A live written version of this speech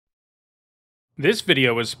This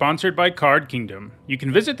video is sponsored by Card Kingdom. You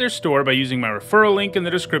can visit their store by using my referral link in the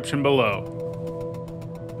description below.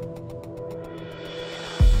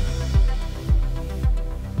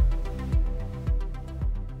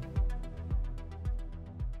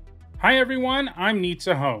 Hi everyone, I'm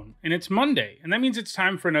Nizzahon, and it's Monday, and that means it's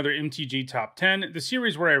time for another MTG Top 10, the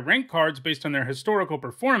series where I rank cards based on their historical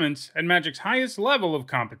performance at Magic's highest level of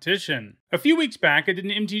competition. A few weeks back, I did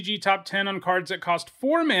an MTG Top 10 on cards that cost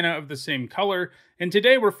 4 mana of the same color, and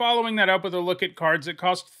today we're following that up with a look at cards that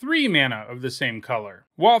cost 3 mana of the same color.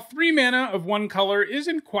 While 3 mana of one color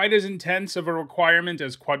isn't quite as intense of a requirement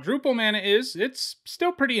as quadruple mana is, it's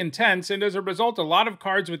still pretty intense, and as a result, a lot of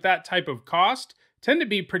cards with that type of cost tend to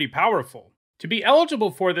be pretty powerful. To be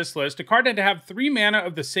eligible for this list, a card had to have 3 mana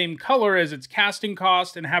of the same color as its casting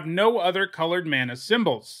cost and have no other colored mana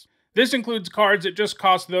symbols. This includes cards that just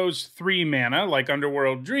cost those 3 mana, like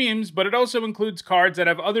Underworld Dreams, but it also includes cards that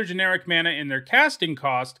have other generic mana in their casting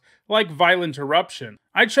cost, like Violent Eruption.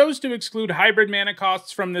 I chose to exclude hybrid mana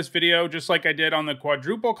costs from this video, just like I did on the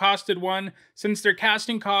quadruple costed one, since their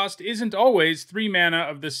casting cost isn't always 3 mana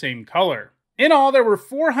of the same color. In all, there were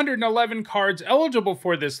 411 cards eligible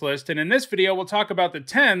for this list, and in this video we'll talk about the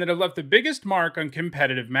 10 that have left the biggest mark on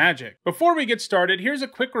competitive Magic. Before we get started, here's a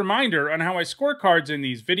quick reminder on how I score cards in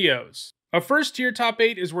these videos. A first tier top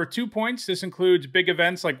 8 is worth 2 points. This includes big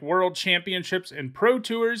events like World Championships and Pro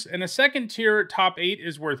Tours, and a second tier top 8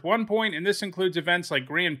 is worth 1 point, and this includes events like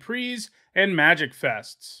Grand Prix and Magic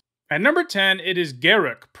Fests. At number 10, it is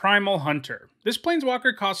Garruk, Primal Hunter. This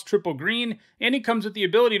Planeswalker costs triple green, and he comes with the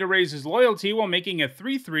ability to raise his loyalty while making a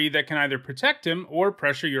 3/3 that can either protect him or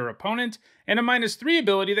pressure your opponent, and a -3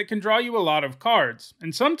 ability that can draw you a lot of cards.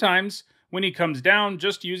 And sometimes, when he comes down,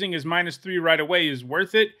 just using his -3 right away is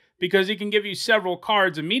worth it, because he can give you several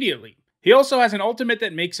cards immediately. He also has an ultimate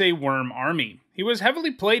that makes a Worm Army. He was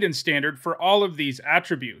heavily played in Standard for all of these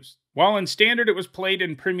attributes. While in Standard it was played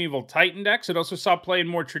in Primeval Titan decks, it also saw play in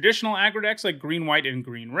more traditional aggro decks like Green White and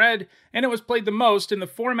Green Red, and it was played the most in the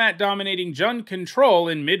format-dominating Jund Control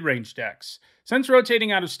in mid-range decks. Since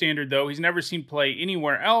rotating out of Standard though, he's never seen play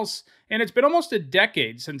anywhere else, and it's been almost a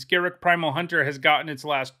decade since Garruk Primal Hunter has gotten its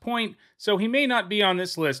last point, so he may not be on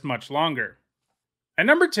this list much longer. At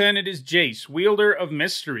number 10, it is Jace, Wielder of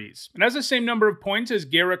Mysteries. It has the same number of points as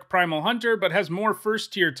Garruk Primal Hunter, but has more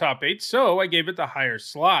first-tier top 8, so I gave it the higher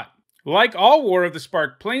slot. Like all War of the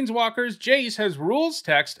Spark Planeswalkers, Jace has rules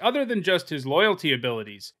text other than just his loyalty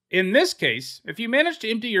abilities. In this case, if you manage to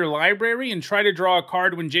empty your library and try to draw a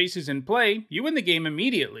card when Jace is in play, you win the game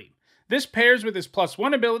immediately. This pairs with his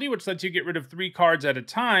 +1 ability, which lets you get rid of 3 cards at a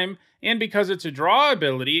time, and because it's a draw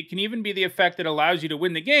ability, it can even be the effect that allows you to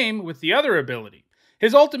win the game with the other ability.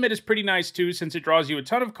 His ultimate is pretty nice too, since it draws you a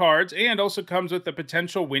ton of cards and also comes with the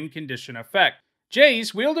potential win condition effect.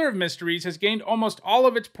 Jace, Wielder of Mysteries, has gained almost all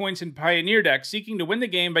of its points in Pioneer decks, seeking to win the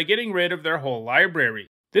game by getting rid of their whole library.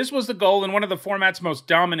 This was the goal in one of the format's most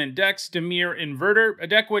dominant decks, Dimir Inverter, a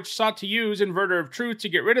deck which sought to use Inverter of Truth to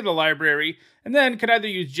get rid of the library, and then could either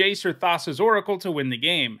use Jace or Thassa's Oracle to win the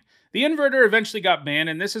game. The Inverter eventually got banned,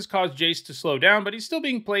 and this has caused Jace to slow down, but he's still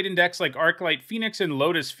being played in decks like Arclight Phoenix and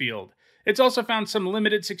Lotus Field. It's also found some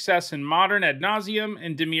limited success in Modern Ad Nauseam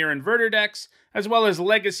and Dimir Inverter decks, as well as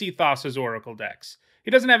Legacy Thassa's Oracle decks.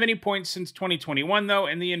 He doesn't have any points since 2021 though,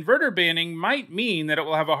 and the Inverter banning might mean that it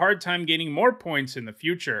will have a hard time gaining more points in the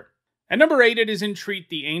future. At number 8, it is Entreat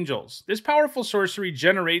the Angels. This powerful sorcery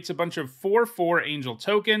generates a bunch of 4/4 angel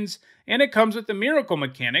tokens, and it comes with the Miracle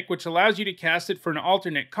mechanic, which allows you to cast it for an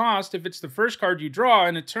alternate cost if it's the first card you draw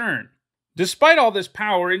in a turn. Despite all this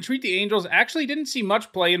power, Entreat the Angels actually didn't see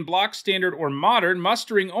much play in Block, Standard, or Modern,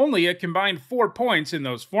 mustering only a combined 4 points in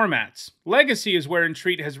those formats. Legacy is where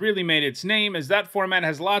Entreat has really made its name, as that format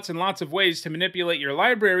has lots and lots of ways to manipulate your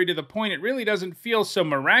library to the point it really doesn't feel so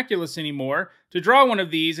miraculous anymore to draw one of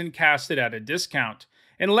these and cast it at a discount.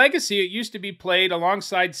 In Legacy, it used to be played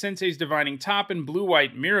alongside Sensei's Divining Top and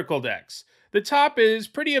Blue-White Miracle decks. The Top is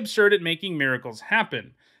pretty absurd at making miracles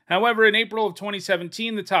happen. However, in April of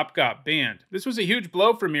 2017, the Top got banned. This was a huge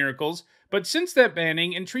blow for Miracles, but since that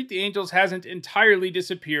banning, Entreat the Angels hasn't entirely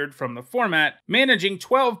disappeared from the format, managing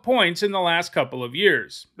 12 points in the last couple of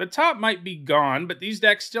years. The Top might be gone, but these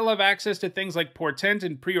decks still have access to things like Portent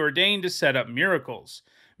and Preordain to set up Miracles.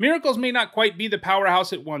 Miracles may not quite be the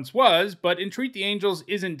powerhouse it once was, but Entreat the Angels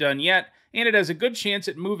isn't done yet, and it has a good chance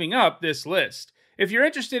at moving up this list. If you're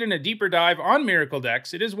interested in a deeper dive on Miracle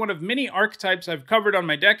decks, it is one of many archetypes I've covered on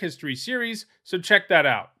my deck history series, so check that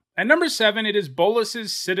out. At number 7, it is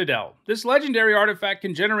Bolas's Citadel. This legendary artifact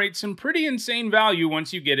can generate some pretty insane value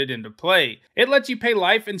once you get it into play. It lets you pay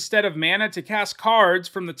life instead of mana to cast cards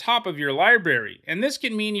from the top of your library, and this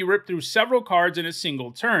can mean you rip through several cards in a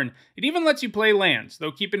single turn. It even lets you play lands,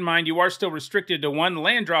 though keep in mind you are still restricted to 1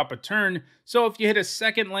 land drop a turn, so if you hit a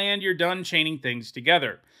second land, you're done chaining things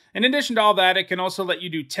together. In addition to all that, it can also let you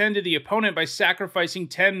do 10 to the opponent by sacrificing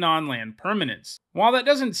 10 non-land permanents. While that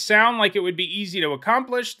doesn't sound like it would be easy to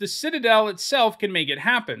accomplish, the Citadel itself can make it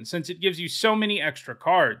happen, since it gives you so many extra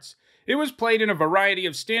cards. It was played in a variety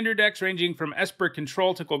of standard decks ranging from Esper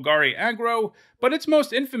Control to Golgari Aggro, but its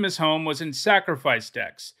most infamous home was in sacrifice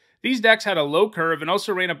decks. These decks had a low curve and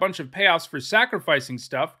also ran a bunch of payoffs for sacrificing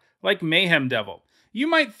stuff, like Mayhem Devil. You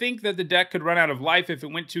might think that the deck could run out of life if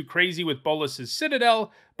it went too crazy with Bolas's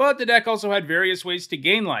Citadel, but the deck also had various ways to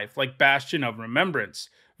gain life, like Bastion of Remembrance.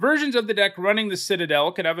 Versions of the deck running the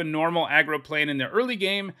Citadel could have a normal aggro plan in the early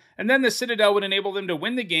game, and then the Citadel would enable them to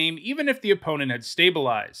win the game even if the opponent had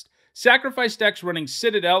stabilized. Sacrifice decks running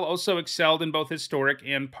Citadel also excelled in both Historic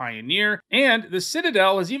and Pioneer, and the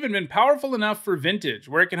Citadel has even been powerful enough for Vintage,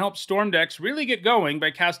 where it can help Storm decks really get going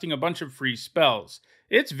by casting a bunch of free spells.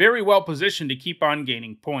 It's very well positioned to keep on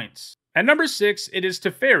gaining points. At number 6, it is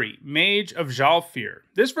Teferi, Mage of Zhalfir.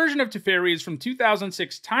 This version of Teferi is from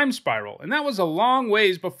 2006 Time Spiral, and that was a long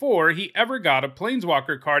ways before he ever got a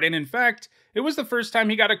Planeswalker card, and in fact, it was the first time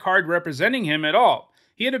he got a card representing him at all.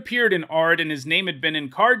 He had appeared in Ard and his name had been in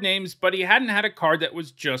card names, but he hadn't had a card that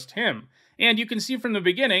was just him. And you can see from the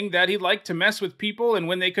beginning that he liked to mess with people and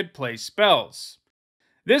when they could play spells.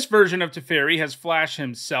 This version of Teferi has Flash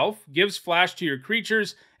himself, gives Flash to your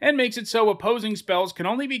creatures, and makes it so opposing spells can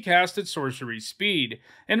only be cast at sorcery speed.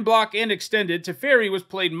 In Block and Extended, Teferi was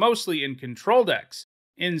played mostly in control decks.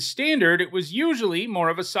 In Standard, it was usually more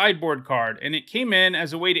of a sideboard card, and it came in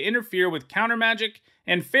as a way to interfere with counter magic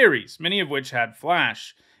and fairies, many of which had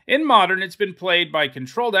Flash. In Modern, it's been played by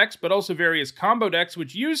control decks, but also various combo decks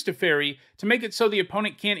which use Teferi to make it so the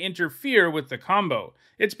opponent can't interfere with the combo.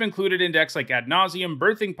 It's been included in decks like Ad Nauseam,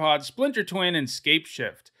 Birthing Pod, Splinter Twin, and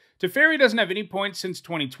Scapeshift. Teferi doesn't have any points since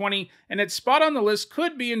 2020, and its spot on the list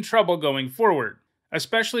could be in trouble going forward,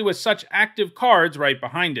 especially with such active cards right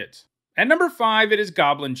behind it. At number 5, it is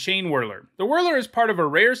Goblin Chain Whirler. The Whirler is part of a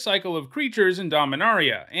rare cycle of creatures in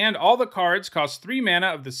Dominaria, and all the cards cost 3 mana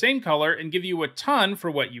of the same color and give you a ton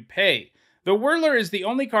for what you pay. The Whirler is the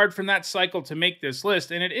only card from that cycle to make this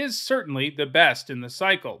list, and it is certainly the best in the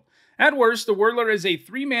cycle. At worst, the Whirler is a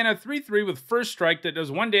 3 mana 3/3 with First Strike that does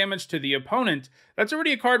 1 damage to the opponent. That's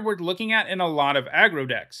already a card worth looking at in a lot of aggro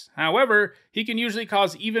decks. However, he can usually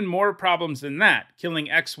cause even more problems than that, killing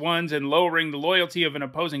X1s and lowering the loyalty of an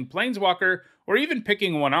opposing Planeswalker, or even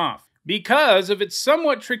picking one off. Because of its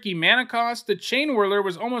somewhat tricky mana cost, the Chain Whirler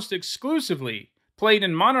was almost exclusively played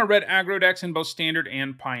in mono-red aggro decks in both Standard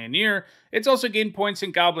and Pioneer. It's also gained points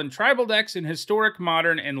in Goblin Tribal decks in Historic,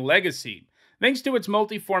 Modern, and Legacy. Thanks to its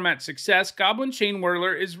multi-format success, Goblin Chain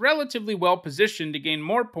Whirler is relatively well positioned to gain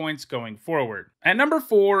more points going forward. At number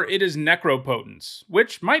 4, it is Necropotence,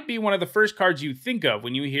 which might be one of the first cards you think of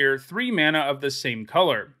when you hear 3 mana of the same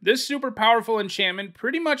color. This super powerful enchantment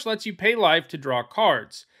pretty much lets you pay life to draw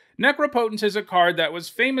cards. Necropotence is a card that was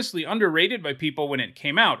famously underrated by people when it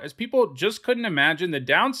came out, as people just couldn't imagine the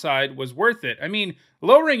downside was worth it. I mean,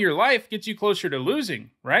 lowering your life gets you closer to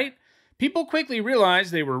losing, right? People quickly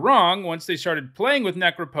realized they were wrong once they started playing with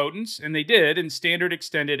Necropotence, and they did in Standard,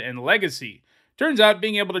 Extended, and Legacy. Turns out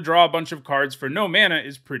being able to draw a bunch of cards for no mana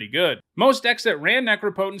is pretty good. Most decks that ran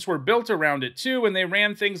Necropotence were built around it too, and they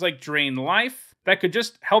ran things like Drain Life, that could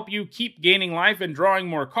just help you keep gaining life and drawing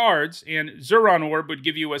more cards, and Zuron Orb would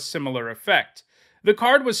give you a similar effect. The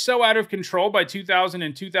card was so out of control by 2000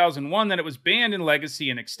 and 2001 that it was banned in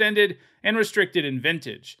Legacy and Extended, and restricted in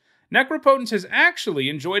Vintage. Necropotence has actually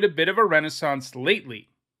enjoyed a bit of a renaissance lately,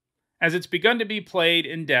 as it's begun to be played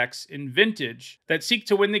in decks in Vintage that seek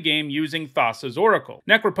to win the game using Thassa's Oracle.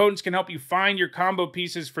 Necropotence can help you find your combo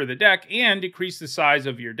pieces for the deck and decrease the size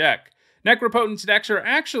of your deck. Necropotence decks are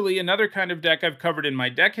actually another kind of deck I've covered in my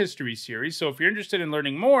deck history series, so if you're interested in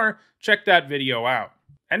learning more, check that video out.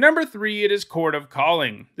 At number 3, it is Chord of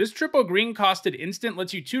Calling. This triple green costed instant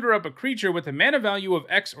lets you tutor up a creature with a mana value of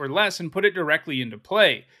X or less and put it directly into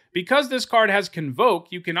play. Because this card has Convoke,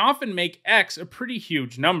 you can often make X a pretty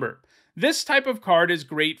huge number. This type of card is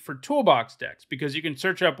great for toolbox decks, because you can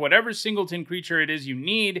search up whatever singleton creature it is you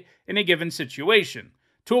need in a given situation.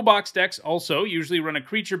 Toolbox decks also usually run a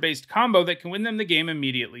creature-based combo that can win them the game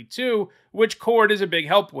immediately too, which Chord is a big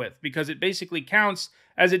help with, because it basically counts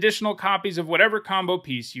as additional copies of whatever combo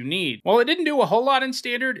piece you need. While it didn't do a whole lot in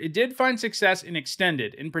Standard, it did find success in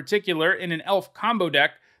Extended, in particular in an Elf combo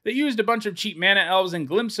deck that used a bunch of cheap mana elves and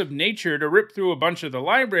Glimpse of Nature to rip through a bunch of the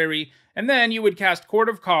library, and then you would cast Court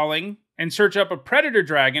of Calling and search up a Predator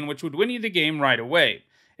Dragon, which would win you the game right away.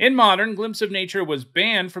 In Modern, Glimpse of Nature was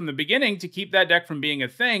banned from the beginning to keep that deck from being a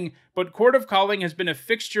thing, but Court of Calling has been a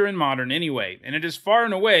fixture in Modern anyway, and it is far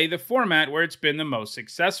and away the format where it's been the most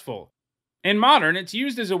successful. In Modern, it's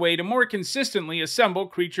used as a way to more consistently assemble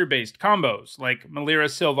creature-based combos, like Melira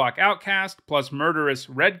Sylvok Outcast, plus Murderous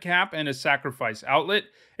Redcap and a Sacrifice Outlet.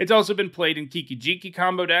 It's also been played in Kiki-Jiki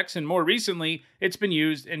combo decks, and more recently, it's been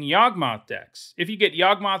used in Yawgmoth decks. If you get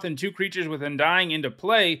Yawgmoth and 2 creatures with Undying into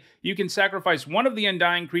play, you can sacrifice one of the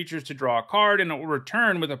Undying creatures to draw a card, and it will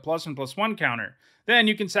return with a +1/+1 counter. Then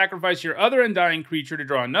you can sacrifice your other Undying creature to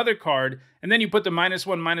draw another card, and then you put the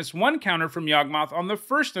 -1/-1 counter from Yawgmoth on the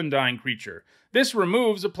first Undying creature. This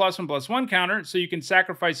removes a +1/+1 counter, so you can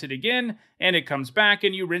sacrifice it again, and it comes back,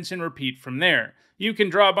 and you rinse and repeat from there. You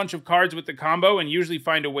can draw a bunch of cards with the combo and usually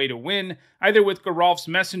find a way to win, either with Geralf's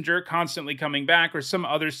Messenger constantly coming back or some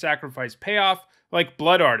other sacrifice payoff, like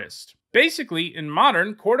Blood Artist. Basically, in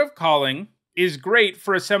Modern, Court of Calling is great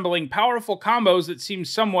for assembling powerful combos that seem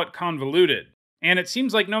somewhat convoluted. And it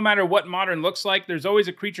seems like no matter what Modern looks like, there's always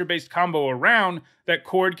a creature-based combo around that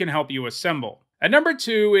Cord can help you assemble. At number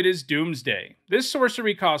 2, it is Doomsday. This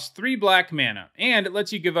sorcery costs 3 black mana, and it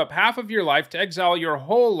lets you give up half of your life to exile your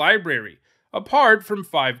whole library, apart from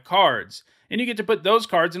 5 cards, and you get to put those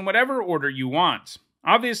cards in whatever order you want.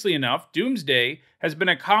 Obviously enough, Doomsday has been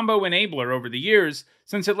a combo enabler over the years,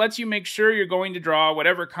 since it lets you make sure you're going to draw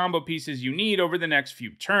whatever combo pieces you need over the next few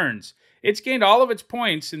turns. It's gained all of its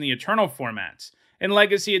points in the Eternal formats. In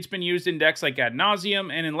Legacy, it's been used in decks like Ad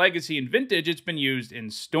Nauseam, and in Legacy and Vintage, it's been used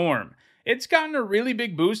in Storm. It's gotten a really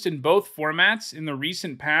big boost in both formats in the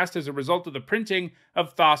recent past as a result of the printing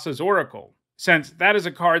of Thassa's Oracle, since that is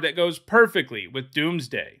a card that goes perfectly with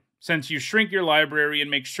Doomsday, since you shrink your library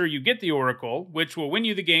and make sure you get the Oracle, which will win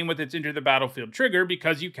you the game with its Enter the Battlefield trigger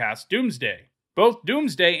because you cast Doomsday. Both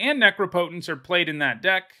Doomsday and Necropotence are played in that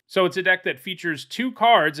deck, so it's a deck that features 2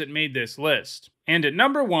 cards that made this list. And at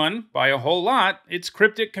number 1, by a whole lot, it's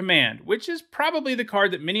Cryptic Command, which is probably the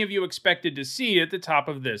card that many of you expected to see at the top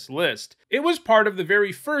of this list. It was part of the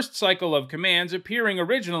very first cycle of commands appearing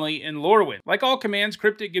originally in Lorwyn. Like all commands,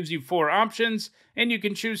 Cryptic gives you 4 options, and you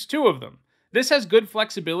can choose 2 of them. This has good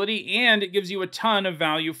flexibility, and it gives you a ton of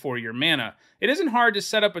value for your mana. It isn't hard to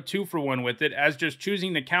set up a 2-for-1 with it, as just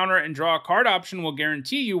choosing the counter and draw a card option will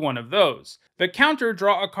guarantee you one of those. The counter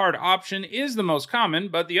draw a card option is the most common,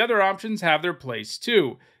 but the other options have their place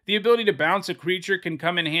too. The ability to bounce a creature can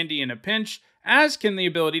come in handy in a pinch, as can the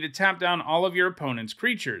ability to tap down all of your opponent's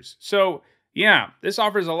creatures. So, yeah, this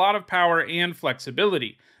offers a lot of power and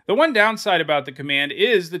flexibility. The one downside about the command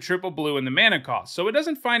is the triple blue and the mana cost, so it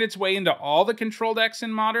doesn't find its way into all the control decks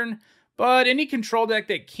in Modern, but any control deck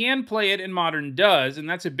that can play it in Modern does, and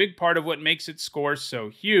that's a big part of what makes its score so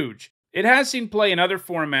huge. It has seen play in other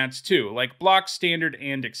formats too, like Block, Standard,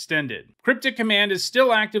 and Extended. Cryptic Command is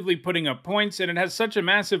still actively putting up points, and it has such a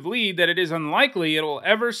massive lead that it is unlikely it will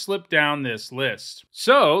ever slip down this list.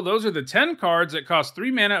 So, those are the 10 cards that cost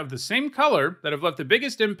 3 mana of the same color that have left the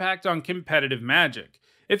biggest impact on competitive Magic.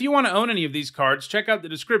 If you want to own any of these cards, check out the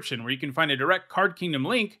description where you can find a direct Card Kingdom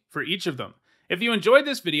link for each of them. If you enjoyed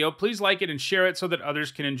this video, please like it and share it so that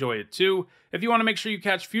others can enjoy it too. If you want to make sure you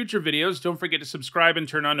catch future videos, don't forget to subscribe and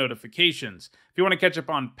turn on notifications. If you want to catch up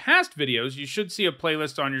on past videos, you should see a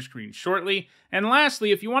playlist on your screen shortly. And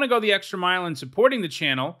lastly, if you want to go the extra mile in supporting the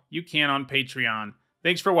channel, you can on Patreon.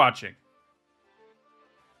 Thanks for watching.